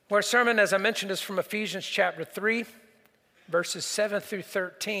Well, our sermon, as I mentioned, is from Ephesians chapter 3, verses 7 through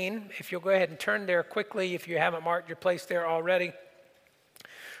 13. If you'll go ahead and turn there quickly, if you haven't marked your place there already.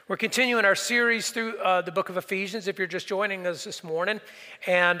 We're continuing our series through the book of Ephesians, if you're just joining us this morning.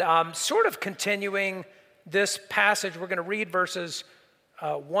 And sort of continuing this passage, we're going to read verses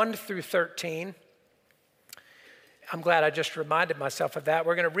 1 through 13. I'm glad I just reminded myself of that.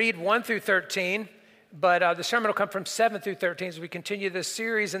 We're going to read 1 through 13. But the sermon will come from 7 through 13 as we continue this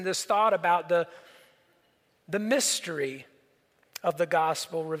series and this thought about the mystery of the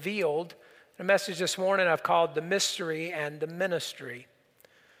gospel revealed. The message this morning I've called The Mystery and the Ministry.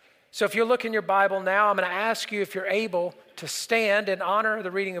 So if you look in your Bible now, I'm going to ask you if you're able to stand in honor of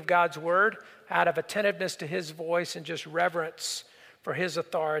the reading of God's word out of attentiveness to his voice and just reverence for his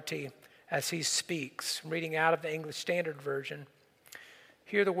authority as he speaks. I'm reading out of the English Standard Version.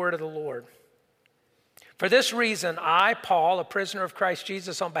 Hear the word of the Lord. For this reason, I, Paul, a prisoner of Christ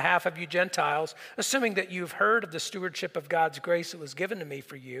Jesus, on behalf of you Gentiles, assuming that you've heard of the stewardship of God's grace that was given to me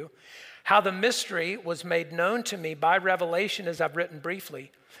for you, how the mystery was made known to me by revelation, as I've written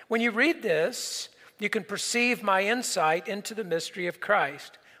briefly. When you read this, you can perceive my insight into the mystery of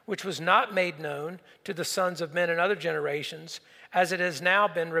Christ, which was not made known to the sons of men in other generations, as it has now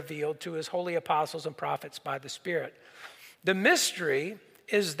been revealed to his holy apostles and prophets by the Spirit. The mystery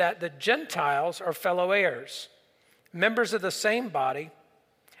is that the Gentiles are fellow heirs, members of the same body,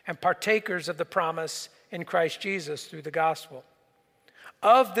 and partakers of the promise in Christ Jesus through the gospel.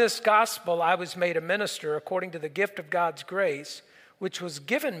 Of this gospel I was made a minister according to the gift of God's grace, which was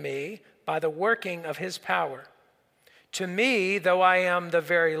given me by the working of his power. To me, though I am the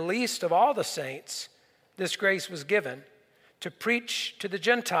very least of all the saints, this grace was given to preach to the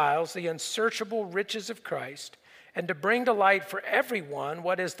Gentiles the unsearchable riches of Christ, and to bring to light for everyone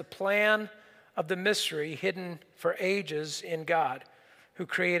what is the plan of the mystery hidden for ages in God, who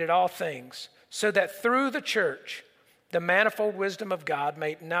created all things, so that through the church the manifold wisdom of God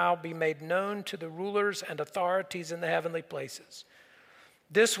may now be made known to the rulers and authorities in the heavenly places.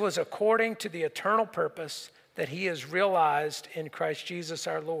 This was according to the eternal purpose that he has realized in Christ Jesus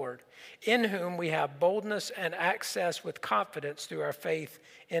our Lord, in whom we have boldness and access with confidence through our faith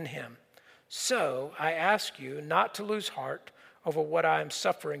in him. So I ask you not to lose heart over what I am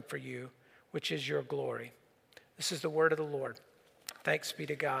suffering for you, which is your glory. This is the word of the Lord. Thanks be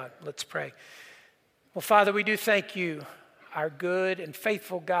to God. Let's pray. Well, Father, we do thank you, our good and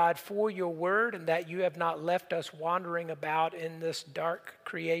faithful God, for your word and that you have not left us wandering about in this dark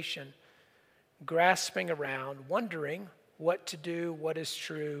creation, grasping around, wondering what to do, what is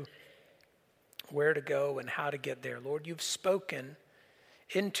true, where to go, and how to get there. Lord, you've spoken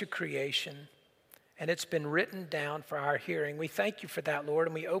into creation, and it's been written down for our hearing. We thank you for that, Lord,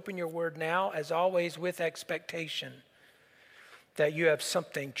 and we open your word now, as always, with expectation that you have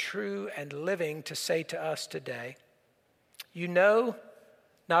something true and living to say to us today. You know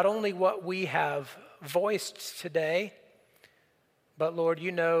not only what we have voiced today, but Lord,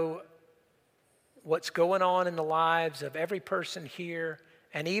 you know what's going on in the lives of every person here,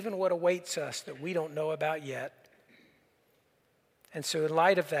 and even what awaits us that we don't know about yet. And so in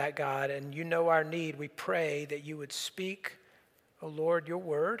light of that, God, and you know our need, we pray that you would speak, O Lord, your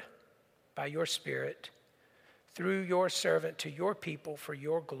word by your Spirit through your servant to your people for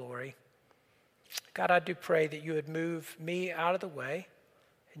your glory. God, I do pray that you would move me out of the way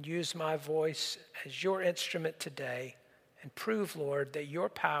and use my voice as your instrument today and prove, Lord, that your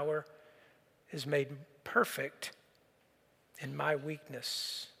power is made perfect in my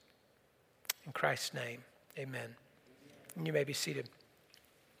weakness. In Christ's name, amen. And you may be seated.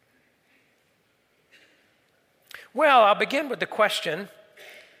 Well, I'll begin with the question,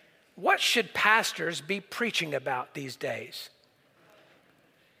 what should pastors be preaching about these days?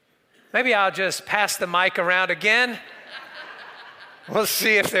 Maybe I'll just pass the mic around again. We'll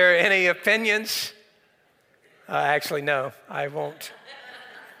see if there are any opinions. Actually, no, I won't.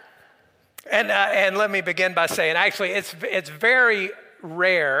 And let me begin by saying, actually, it's very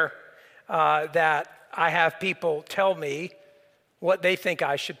rare that I have people tell me what they think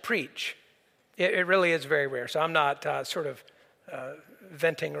I should preach. It really is very rare. So I'm not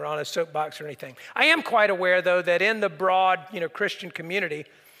venting or on a soapbox or anything. I am quite aware, though, that in the broad, Christian community,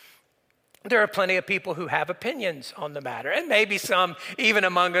 there are plenty of people who have opinions on the matter. And maybe some, even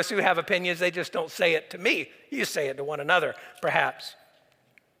among us who have opinions, they just don't say it to me. You say it to one another, perhaps.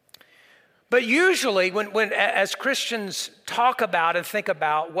 But usually, when as Christians talk about and think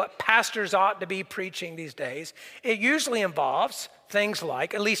about what pastors ought to be preaching these days, it usually involves things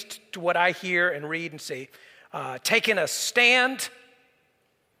like, at least to what I hear and read and see, taking a stand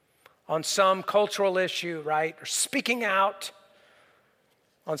on some cultural issue, right? Or speaking out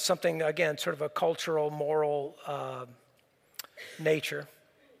on something, again, sort of a cultural, moral nature.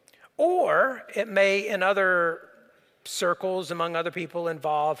 Or it may, in other circles, among other people,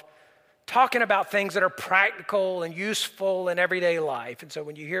 involve talking about things that are practical and useful in everyday life. And so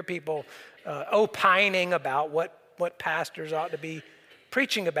when you hear people opining about what pastors ought to be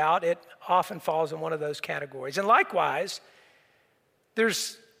preaching about, it often falls in one of those categories. And likewise,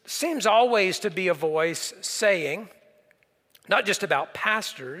 seems always to be a voice saying, not just about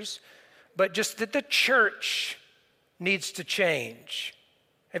pastors, but just that the church needs to change.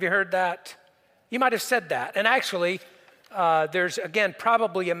 Have you heard that? You might have said that. And actually, there's, again,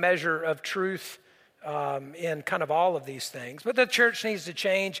 probably a measure of truth in kind of all of these things. But the church needs to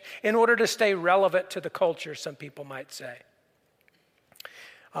change in order to stay relevant to the culture, some people might say.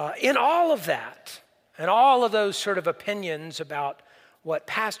 In all of that, and all of those sort of opinions about what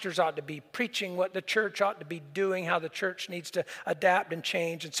pastors ought to be preaching, what the church ought to be doing, how the church needs to adapt and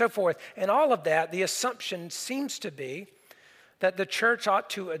change, and so forth, and all of that, the assumption seems to be that the church ought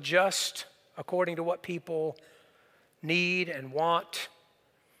to adjust according to what people need and want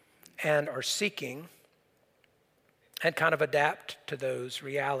and are seeking, and kind of adapt to those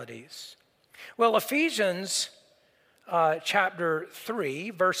realities. Well, Ephesians chapter 3,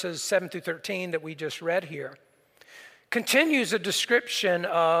 verses 7 through 13 that we just read here, continues a description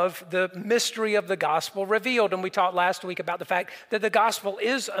of the mystery of the gospel revealed. And we talked last week about the fact that the gospel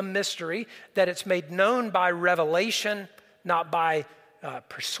is a mystery, that it's made known by revelation, not by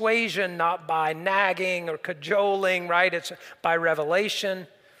persuasion, not by nagging or cajoling, right? It's by revelation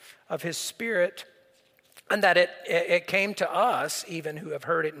of his Spirit, and that it came to us, even who have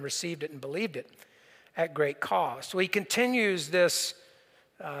heard it and received it and believed it, at great cost. So he continues this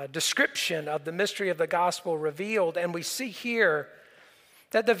description of the mystery of the gospel revealed, and we see here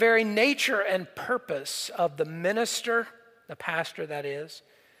that the very nature and purpose of the minister, the pastor that is,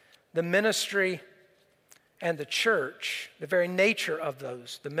 the ministry and the church, the very nature of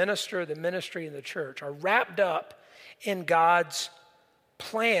those, the minister, the ministry, and the church, are wrapped up in God's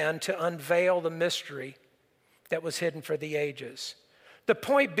plan to unveil the mystery that was hidden for the ages. The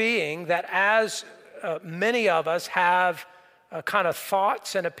point being that as many of us have kind of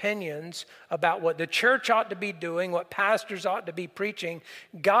thoughts and opinions about what the church ought to be doing, what pastors ought to be preaching,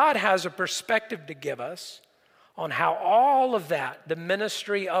 God has a perspective to give us on how all of that, the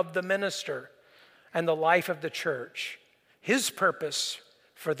ministry of the minister and the life of the church, his purpose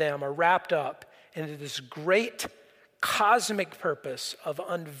for them, are wrapped up into this great cosmic purpose of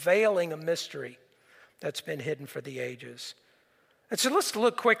unveiling a mystery that's been hidden for the ages. And so let's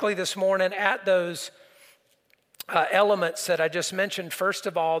look quickly this morning at those elements that I just mentioned. First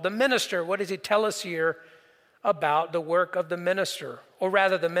of all, the minister. What does he tell us here about the work of the minister? Or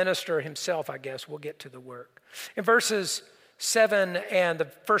rather, the minister himself, I guess. We'll get to the work. In verses 7 and the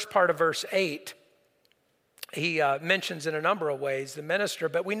first part of verse 8, he mentions in a number of ways the minister.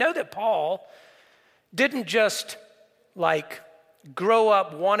 But we know that Paul didn't just grow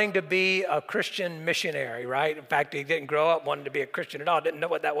up wanting to be a Christian missionary, right? In fact, he didn't grow up wanting to be a Christian at all. Didn't know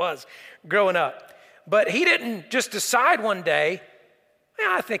what that was growing up. But he didn't just decide one day,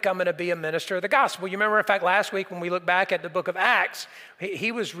 I think I'm going to be a minister of the gospel. You remember, in fact, last week when we look back at the book of Acts,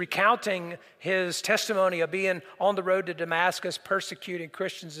 he was recounting his testimony of being on the road to Damascus, persecuting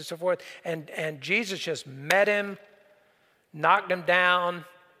Christians and so forth. And Jesus just met him, knocked him down,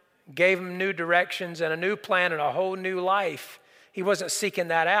 gave him new directions and a new plan and a whole new life. He wasn't seeking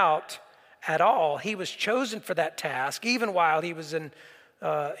that out at all. He was chosen for that task, even while he was in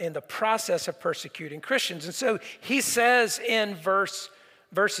the process of persecuting Christians. And so he says in verses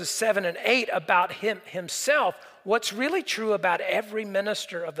 7 and 8 about himself what's really true about every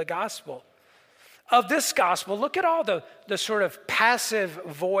minister of the gospel. Of this gospel, look at all the sort of passive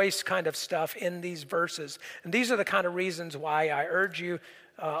voice kind of stuff in these verses. And these are the kind of reasons why I urge you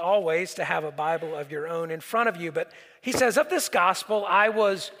always to have a Bible of your own in front of you. But he says, of this gospel, I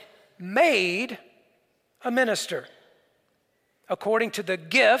was made a minister according to the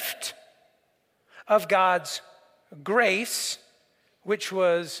gift of God's grace, which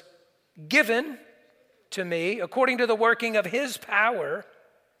was given to me according to the working of his power.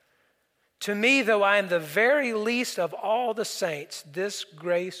 To me, though I am the very least of all the saints, this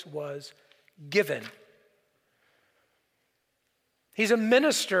grace was given. He's a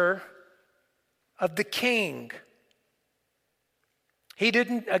minister of the King. He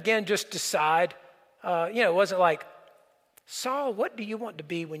didn't, again, just decide, it wasn't like, Saul, what do you want to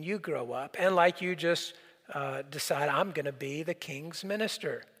be when you grow up? And like you just decide, I'm going to be the king's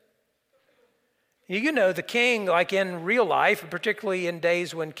minister. You know, the king, like in real life, particularly in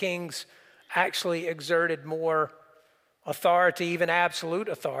days when kings actually exerted more authority, even absolute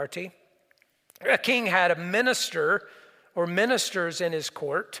authority. A king had a minister or ministers in his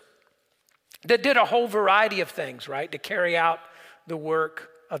court that did a whole variety of things, right, to carry out the work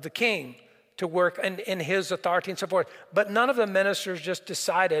of the king, to work in his authority and so forth. But none of the ministers just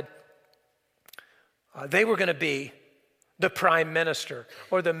decided they were going to be the prime minister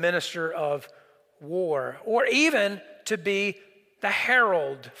or the minister of war, or even to be the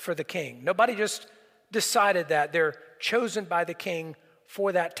herald for the king. Nobody just decided that. They're chosen by the king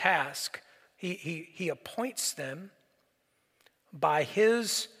for that task. He appoints them by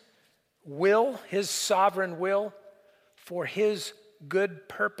his will, his sovereign will, for his good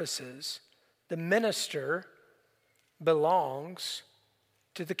purposes. The minister belongs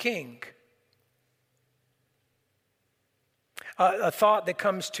to the king. A thought that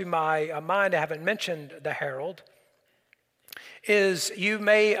comes to my mind, I haven't mentioned the herald, is you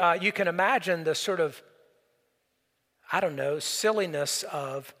can imagine the sort of, silliness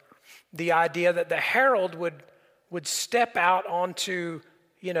of the idea that the herald would step out onto,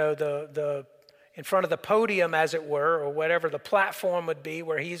 the in front of the podium, as it were, or whatever the platform would be,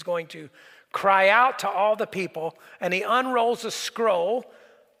 where he's going to cry out to all the people, and he unrolls a scroll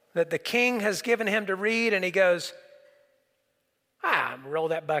that the king has given him to read, and he goes, roll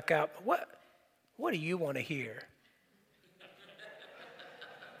that back up. What do you want to hear?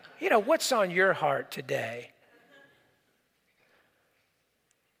 What's on your heart today?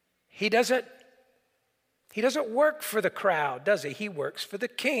 He doesn't work for the crowd, does he? He works for the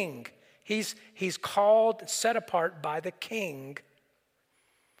king. He's called, set apart by the king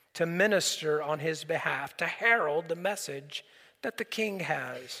to minister on his behalf, to herald the message that the king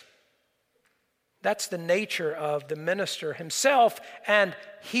has. That's the nature of the minister himself, and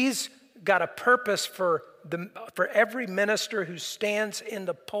he's got a purpose for every minister who stands in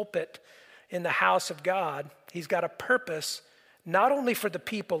the pulpit in the house of God. He's got a purpose not only for the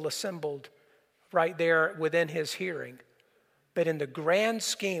people assembled right there within his hearing, but in the grand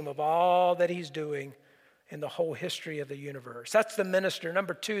scheme of all that he's doing in the whole history of the universe. That's the minister.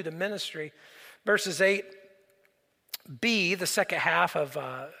 Number two, the ministry. Verses 8b, the second half of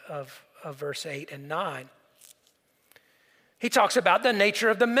verse 8 and 9. He talks about the nature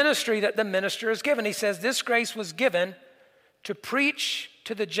of the ministry that the minister is given. He says, this grace was given to preach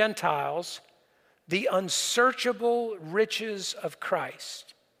to the Gentiles the unsearchable riches of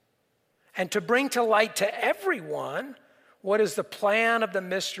Christ, and to bring to light to everyone what is the plan of the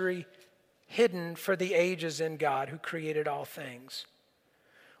mystery hidden for the ages in God who created all things.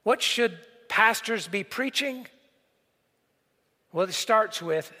 What should pastors be preaching? Well, it starts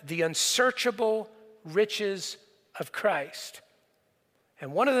with the unsearchable riches of Christ.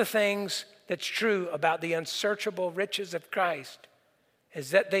 And one of the things that's true about the unsearchable riches of Christ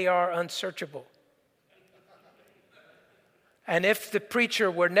is that they are unsearchable. And if the preacher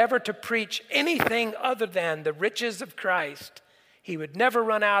were never to preach anything other than the riches of Christ, he would never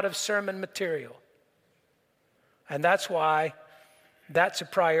run out of sermon material. And that's why that's a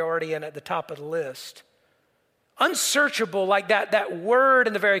priority and at the top of the list. Unsearchable, like that word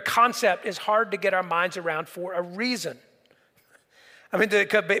and the very concept is hard to get our minds around for a reason.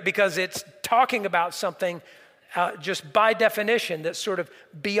 Because it's talking about something just by definition that's sort of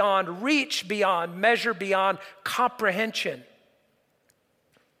beyond reach, beyond measure, beyond comprehension.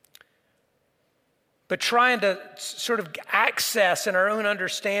 But trying to sort of access in our own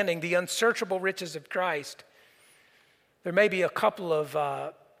understanding the unsearchable riches of Christ, there may be a couple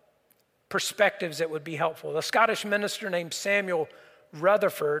of perspectives that would be helpful. A Scottish minister named Samuel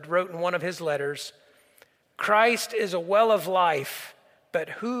Rutherford wrote in one of his letters, Christ is a well of life, but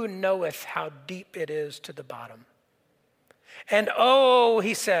who knoweth how deep it is to the bottom? And oh,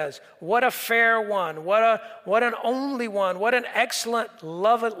 he says, what a fair one, what an only one, what an excellent,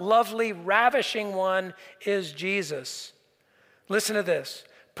 lovely, ravishing one is Jesus. Listen to this.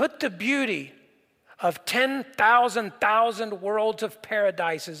 Put the beauty of 10,000 worlds of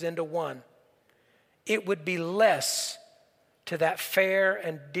paradises into one. It would be less to that fair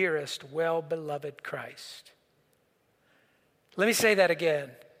and dearest, well-beloved Christ. Let me say that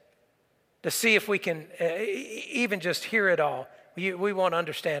again to see if we can even just hear it all. We won't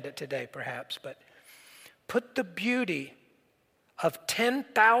understand it today, perhaps, but put the beauty of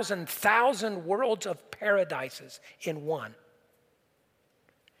 10,000 worlds of paradises in one.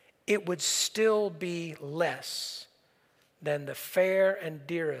 It would still be less than the fair and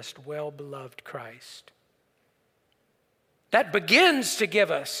dearest, well-beloved Christ. That begins to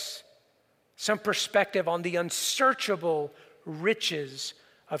give us some perspective on the unsearchable riches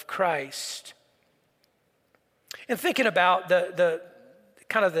of Christ. And thinking about the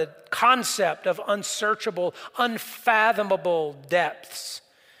kind of the concept of unsearchable, unfathomable depths.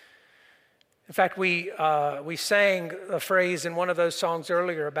 In fact, we sang a phrase in one of those songs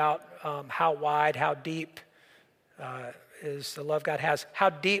earlier about how wide, how deep is the love God has. How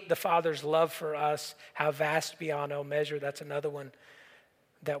deep the Father's love for us, how vast beyond all measure. That's another one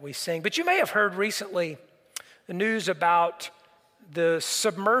that we sing. But you may have heard recently the news about the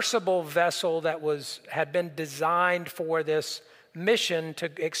submersible vessel that had been designed for this mission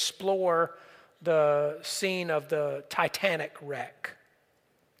to explore the scene of the Titanic wreck.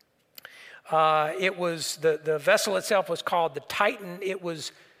 It was the vessel itself was called the Titan. It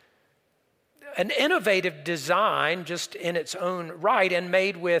was an innovative design just in its own right and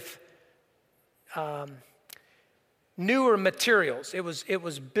made with newer materials. It was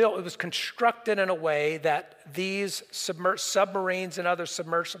built, it was constructed in a way that these submarines and other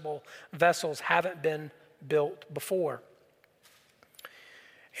submersible vessels haven't been built before.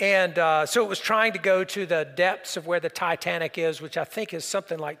 And so it was trying to go to the depths of where the Titanic is, which I think is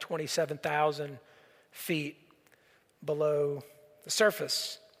something like 27,000 feet below the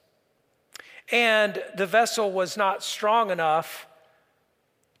surface. And the vessel was not strong enough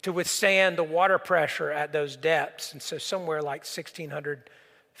to withstand the water pressure at those depths. And so somewhere like 1,600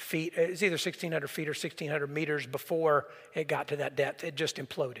 feet, it's either 1,600 feet or 1,600 meters before it got to that depth, it just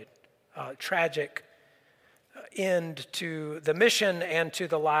imploded. Tragic end to the mission and to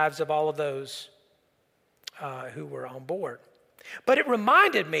the lives of all of those who were on board. But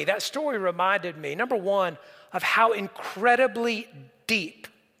that story reminded me, number one, of how incredibly deep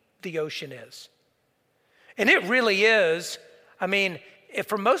the ocean is. And it really is. I mean,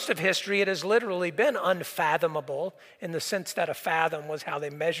 for most of history, it has literally been unfathomable in the sense that a fathom was how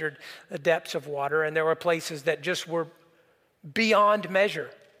they measured the depths of water, and there were places that just were beyond measure.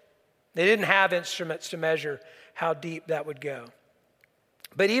 They didn't have instruments to measure how deep that would go.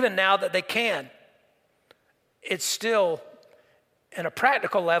 But even now that they can, it's still, in a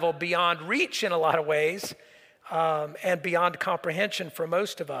practical level, beyond reach in a lot of ways, and beyond comprehension for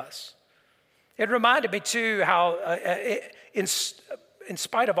most of us. It reminded me, too, how in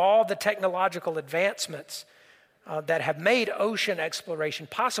spite of all the technological advancements that have made ocean exploration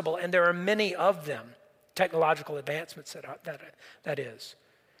possible, and there are many of them, technological advancements that is.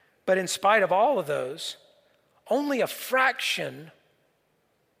 But in spite of all of those, only a fraction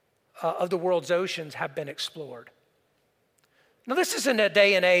of the world's oceans have been explored. Now, this is in a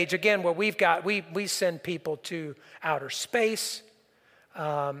day and age, again, where we send people to outer space.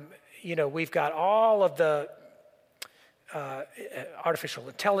 We've got all of the artificial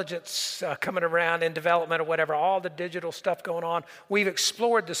intelligence coming around in development or whatever, all the digital stuff going on. We've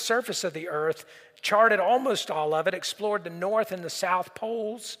explored the surface of the earth, charted almost all of it, explored the north and the south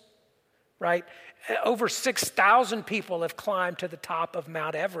poles, right? Over 6,000 people have climbed to the top of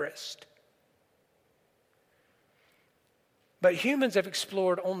Mount Everest. But humans have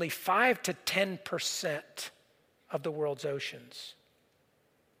explored only 5 to 10% of the world's oceans.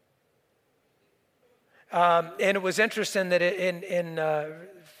 And it was interesting that in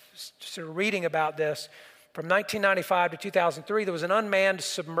sort of reading about this, from 1995 to 2003, there was an unmanned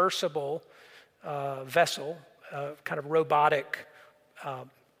submersible vessel, kind of robotic,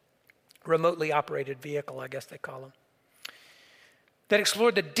 remotely operated vehicle, I guess they call them, that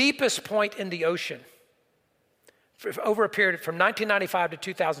explored the deepest point in the ocean. Over a period from 1995 to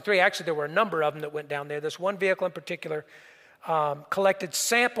 2003, actually there were a number of them that went down there. This one vehicle in particular collected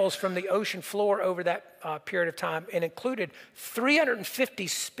samples from the ocean floor over that period of time and included 350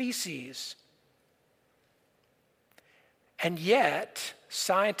 species. And yet,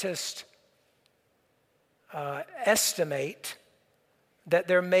 scientists estimate that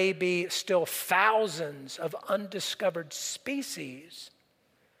there may be still thousands of undiscovered species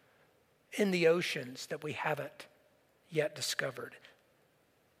in the oceans that we haven't yet discovered.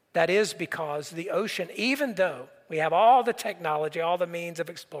 That is because the ocean, even though we have all the technology, all the means of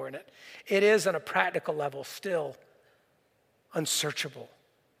exploring it, it is on a practical level still unsearchable.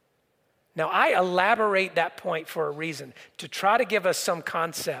 Now, I elaborate that point for a reason, to try to give us some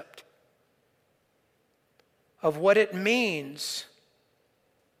concept of what it means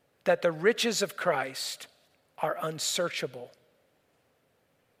that the riches of Christ are unsearchable.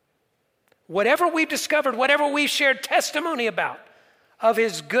 Whatever we've discovered, whatever we've shared testimony about of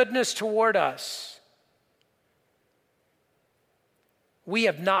his goodness toward us, we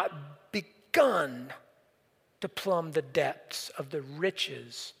have not begun to plumb the depths of the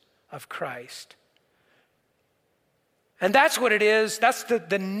riches of Christ. And that's what it is. That's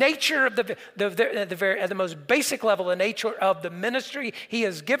the nature of at the most basic level, the nature of the ministry he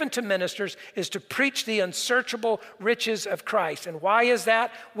has given to ministers is to preach the unsearchable riches of Christ. And why is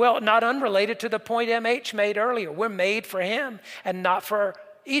that? Well, not unrelated to the point MH made earlier. We're made for him and not for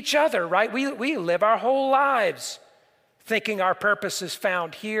each other, right? We live our whole lives thinking our purpose is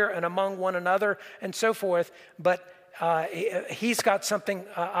found here and among one another and so forth. But he's got something,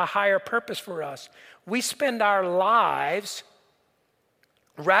 a higher purpose for us. We spend our lives,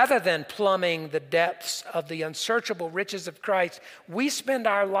 rather than plumbing the depths of the unsearchable riches of Christ, we spend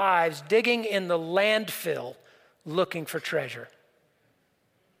our lives digging in the landfill looking for treasure.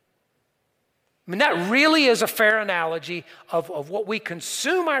 I mean, that really is a fair analogy of what we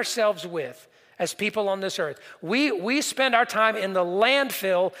consume ourselves with as people on this earth. We spend our time in the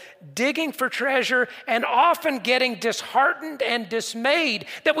landfill digging for treasure and often getting disheartened and dismayed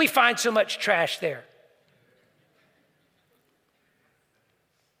that we find so much trash there.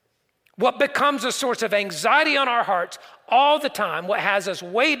 What becomes a source of anxiety on our hearts all the time, what has us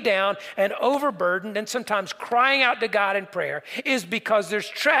weighed down and overburdened and sometimes crying out to God in prayer, is because there's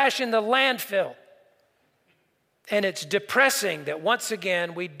trash in the landfill. And it's depressing that once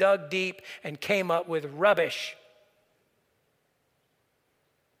again we dug deep and came up with rubbish.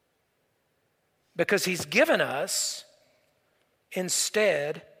 Because he's given us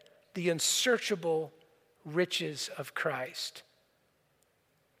instead the unsearchable riches of Christ.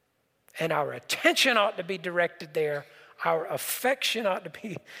 And our attention ought to be directed there. Our affection ought to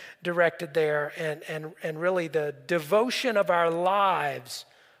be directed there. And really the devotion of our lives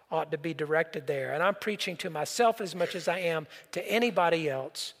ought to be directed there. And I'm preaching to myself as much as I am to anybody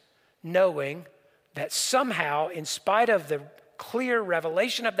else, knowing that somehow, in spite of the clear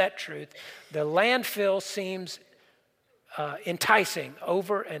revelation of that truth, the landfill seems enticing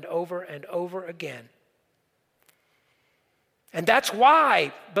over and over and over again. And that's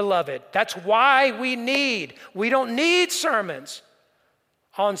why, beloved, that's why we don't need sermons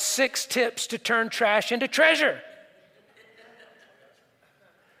on 6 tips to turn trash into treasure.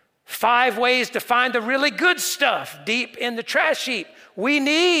 5 ways to find the really good stuff deep in the trash heap. We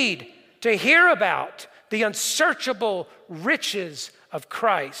need to hear about the unsearchable riches of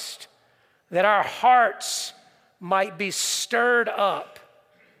Christ, that our hearts might be stirred up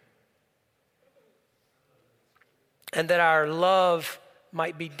and that our love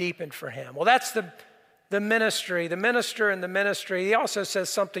might be deepened for him. Well, that's the ministry, the minister and the ministry. He also says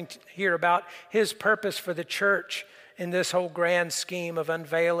something here about his purpose for the church in this whole grand scheme of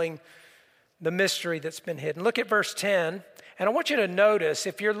unveiling the mystery that's been hidden. Look at verse 10, and I want you to notice,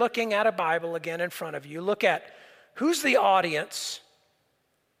 if you're looking at a Bible again in front of you, look at who's the audience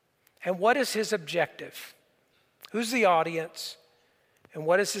and what is his objective. Who's the audience and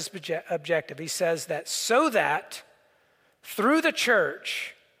what is his objective? He says that so that through the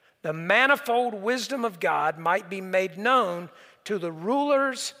church, the manifold wisdom of God might be made known to the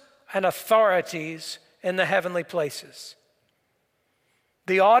rulers and authorities in the heavenly places.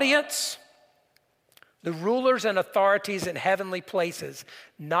 The audience, the rulers and authorities in heavenly places,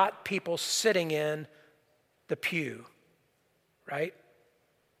 not people sitting in the pew, right?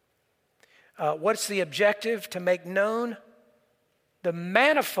 What's the objective? To make known the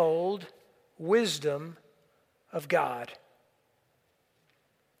manifold wisdom of God.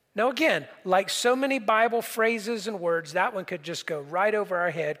 Now again, like so many Bible phrases and words, that one could just go right over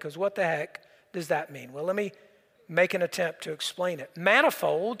our head, because what the heck does that mean? Well, let me make an attempt to explain it.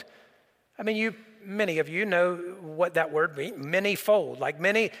 Manifold, I mean, many of you know what that word means, manyfold. Like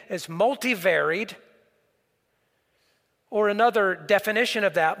many is multivaried, or another definition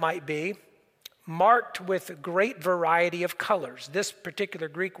of that might be marked with great variety of colors. This particular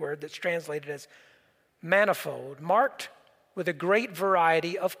Greek word that's translated as manifold, marked with a great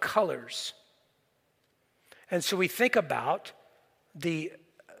variety of colors. And so we think about the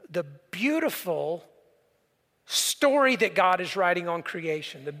beautiful story that God is writing on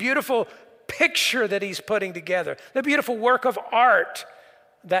creation, the beautiful picture that he's putting together, the beautiful work of art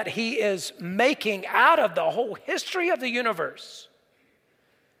that he is making out of the whole history of the universe.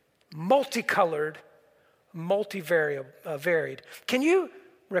 Multicolored, varied. Can you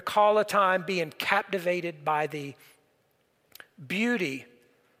recall a time being captivated by the beauty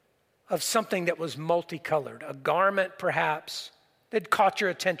of something that was multicolored? A garment, perhaps, that caught your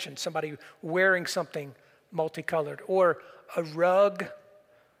attention, somebody wearing something multicolored, or a rug,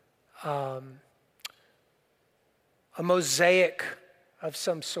 a mosaic of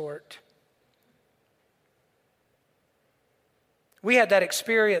some sort. We had that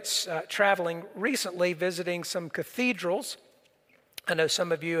experience traveling recently, visiting some cathedrals. I know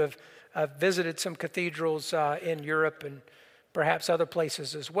some of you have I've visited some cathedrals in Europe and perhaps other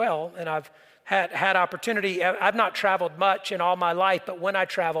places as well. And I've had opportunity. I've not traveled much in all my life, but when I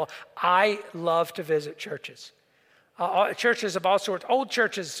travel, I love to visit churches. Churches of all sorts, old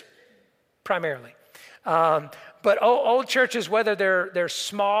churches primarily. But old churches, whether they're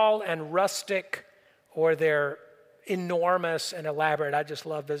small and rustic or they're enormous and elaborate, I just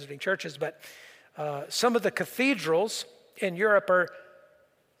love visiting churches. But some of the cathedrals in Europe are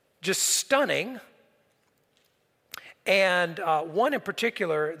just stunning. And one in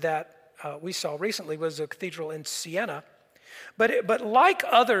particular that we saw recently was a cathedral in Siena. But like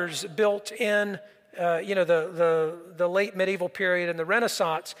others built in the late medieval period and the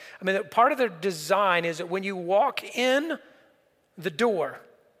Renaissance, I mean, part of their design is that when you walk in the door,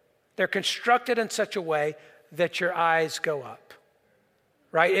 they're constructed in such a way that your eyes go up,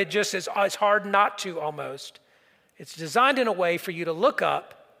 right? It just is, it's hard not to almost. It's designed in a way for you to look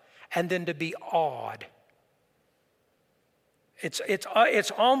up and then to be awed.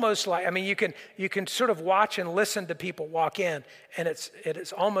 It's almost like, I mean, you can sort of watch and listen to people walk in, and it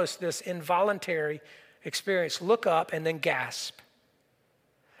is almost this involuntary experience. Look up and then gasp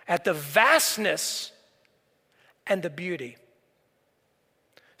at the vastness and the beauty.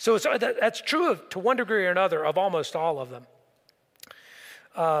 So that's true to one degree or another of almost all of them.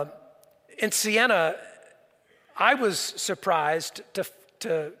 In Siena, I was surprised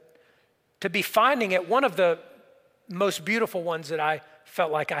to be finding it one of the most beautiful ones that I felt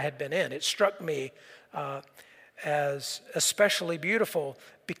like I had been in. It struck me as especially beautiful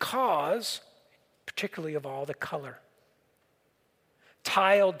because, particularly of all, the color.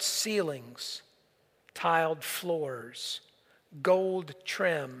 Tiled ceilings, tiled floors, gold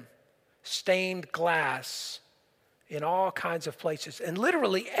trim, stained glass in all kinds of places. And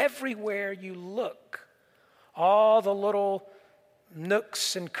literally everywhere you look, all the little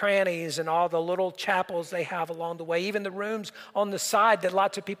nooks and crannies and all the little chapels they have along the way, even the rooms on the side that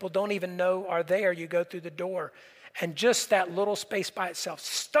lots of people don't even know are there. You go through the door, and just that little space by itself,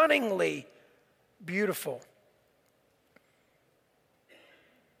 stunningly beautiful,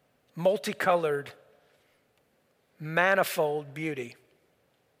 multicolored, manifold beauty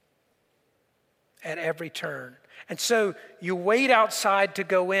at every turn. And so you wait outside to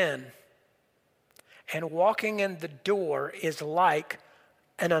go in, and walking in the door is like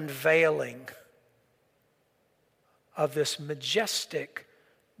an unveiling of this majestic,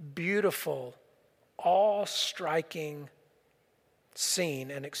 beautiful, awe-striking scene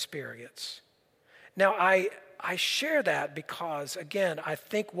and experience. Now, I share that because, again, I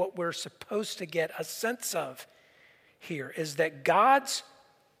think what we're supposed to get a sense of here is that God's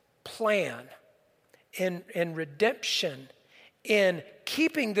plan in redemption, in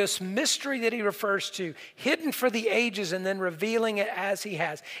keeping this mystery that he refers to hidden for the ages and then revealing it as he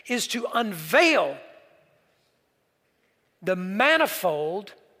has, is to unveil the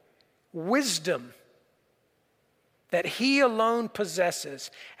manifold wisdom that he alone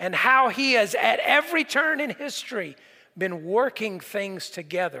possesses and how he has at every turn in history been working things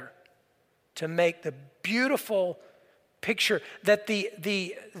together to make the beautiful picture that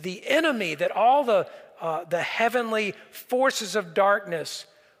the enemy, that all the heavenly forces of darkness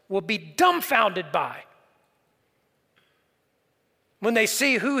will be dumbfounded by when they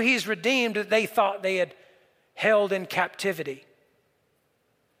see who he's redeemed that they thought they had held in captivity.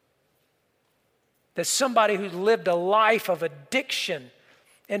 That somebody who's lived a life of addiction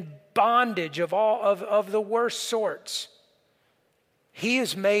and bondage of all of the worst sorts, he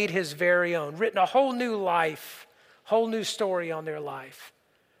has made his very own, written a whole new life, whole new story on their life.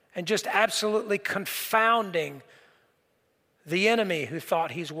 And just absolutely confounding the enemy who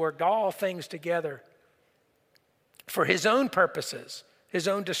thought he's worked all things together for his own purposes, his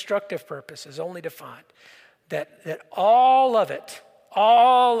own destructive purposes, only to find that all of it,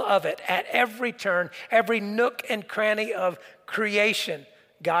 at every turn, every nook and cranny of creation,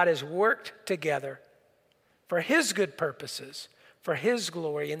 God has worked together for his good purposes, for his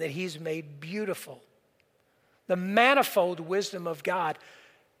glory, and that he's made beautiful. The manifold wisdom of God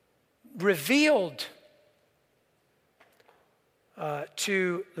revealed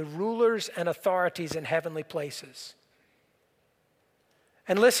to the rulers and authorities in heavenly places.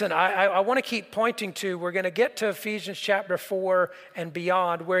 And listen, I want to keep pointing to, we're going to get to Ephesians chapter 4 and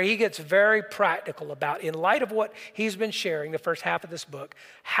beyond, where he gets very practical about, in light of what he's been sharing, the first half of this book,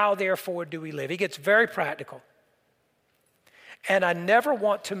 how therefore do we live? He gets very practical. And I never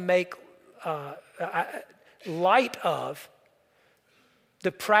want to make light of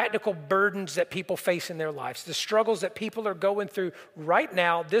the practical burdens that people face in their lives, the struggles that people are going through right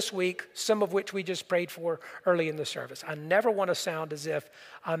now, this week, some of which we just prayed for early in the service. I never want to sound as if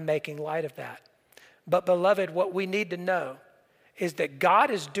I'm making light of that. But beloved, what we need to know is that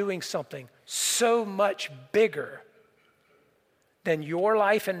God is doing something so much bigger than your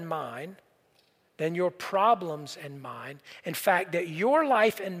life and mine, than your problems and mine. In fact, that your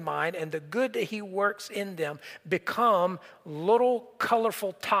life and mine and the good that he works in them become little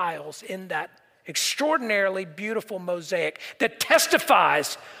colorful tiles in that extraordinarily beautiful mosaic that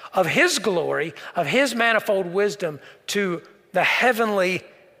testifies of his glory, of his manifold wisdom to the heavenly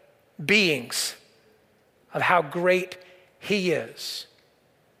beings, of how great he is.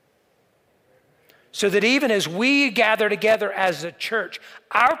 So that even as we gather together as a church,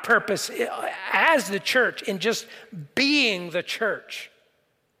 our purpose as the church in just being the church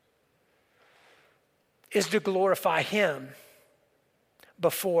is to glorify him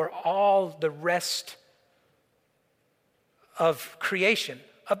before all the rest of creation,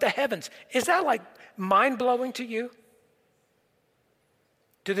 of the heavens. Is that like mind-blowing to you?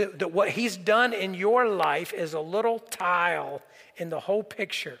 That what he's done in your life is a little tile in the whole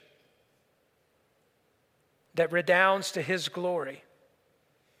picture that redounds to his glory.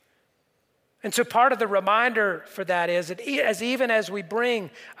 And so part of the reminder for that is that even as we bring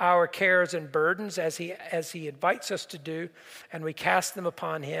our cares and burdens, as he invites us to do, and we cast them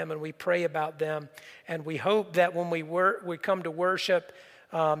upon him and we pray about them, and we hope that when we come to worship,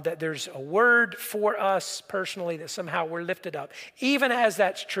 that there's a word for us personally, that somehow we're lifted up. Even as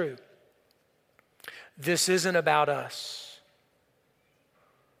that's true, this isn't about us.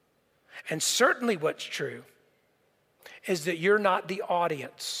 And certainly what's true is that you're not the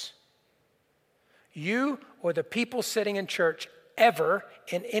audience. You or the people sitting in church ever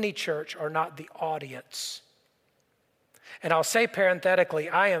in any church are not the audience. And I'll say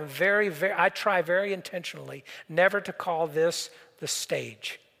parenthetically, I try very intentionally never to call this the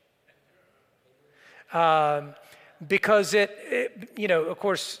stage. Because of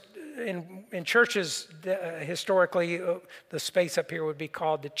course, in churches, historically, the space up here would be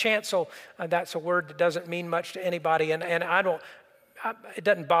called the chancel. That's a word that doesn't mean much to anybody, and it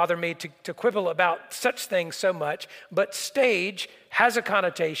doesn't bother me to quibble about such things so much, but stage has a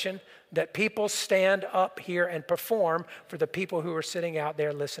connotation that people stand up here and perform for the people who are sitting out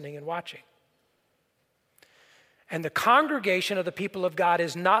there listening and watching. And the congregation of the people of God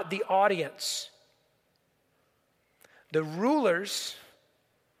is not the audience. The rulers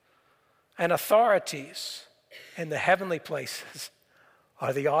and authorities in the heavenly places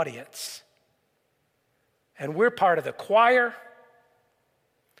are the audience. And we're part of the choir,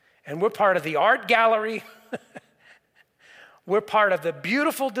 and we're part of the art gallery. We're part of the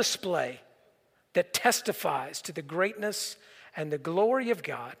beautiful display that testifies to the greatness and the glory of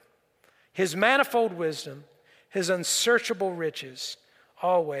God, his manifold wisdom, his unsearchable riches,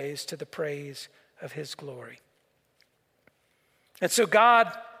 always to the praise of his glory. And so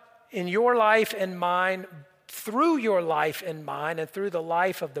God, in your life and mine, through your life and mine, and through the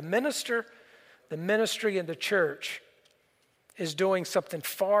life of the minister, the ministry, and the church, is doing something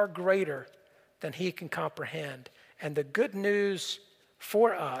far greater than he can comprehend. And the good news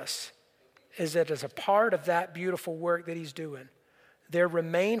for us is that as a part of that beautiful work that he's doing, there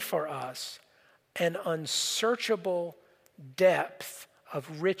remain for us an unsearchable depth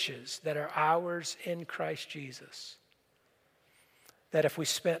of riches that are ours in Christ Jesus. That if we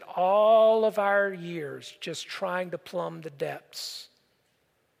spent all of our years just trying to plumb the depths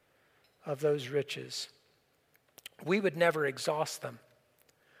of those riches, we would never exhaust them.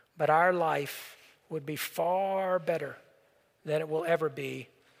 But our life would be far better than it will ever be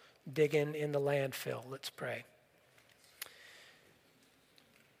digging in the landfill. Let's pray.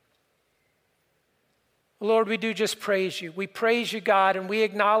 Lord, we do just praise you. We praise you, God, and we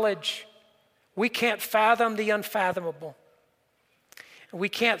acknowledge we can't fathom the unfathomable. We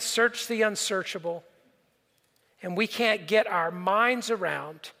can't search the unsearchable. And we can't get our minds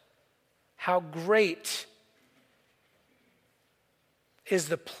around how great is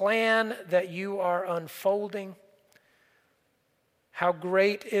the plan that you are unfolding. How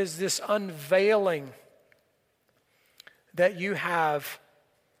great is this unveiling that you have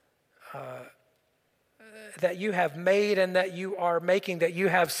made and that you are making, that you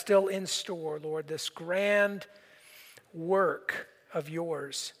have still in store, Lord, this grand work of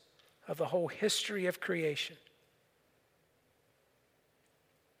yours, of the whole history of creation,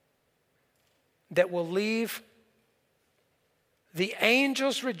 that will leave the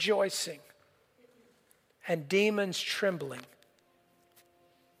angels rejoicing and demons trembling,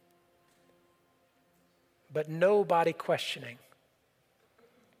 but nobody questioning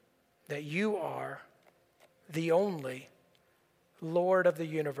that you are the only Lord of the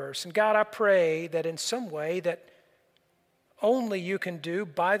universe. And God, I pray that in some way that only you can do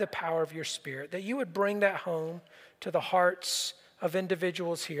by the power of your Spirit, that you would bring that home to the hearts of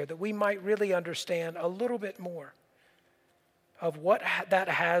individuals here, that we might really understand a little bit more of what that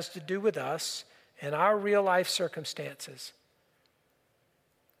has to do with us and our real life circumstances,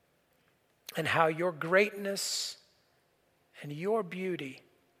 and how your greatness and your beauty,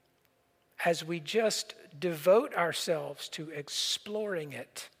 as we just devote ourselves to exploring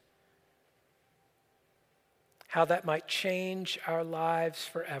it, how that might change our lives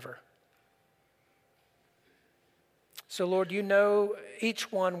forever. So, Lord, you know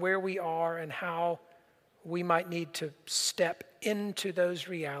each one where we are and how we might need to step into those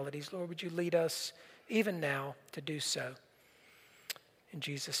realities. Lord, would you lead us even now to do so? In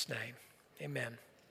Jesus' name, amen.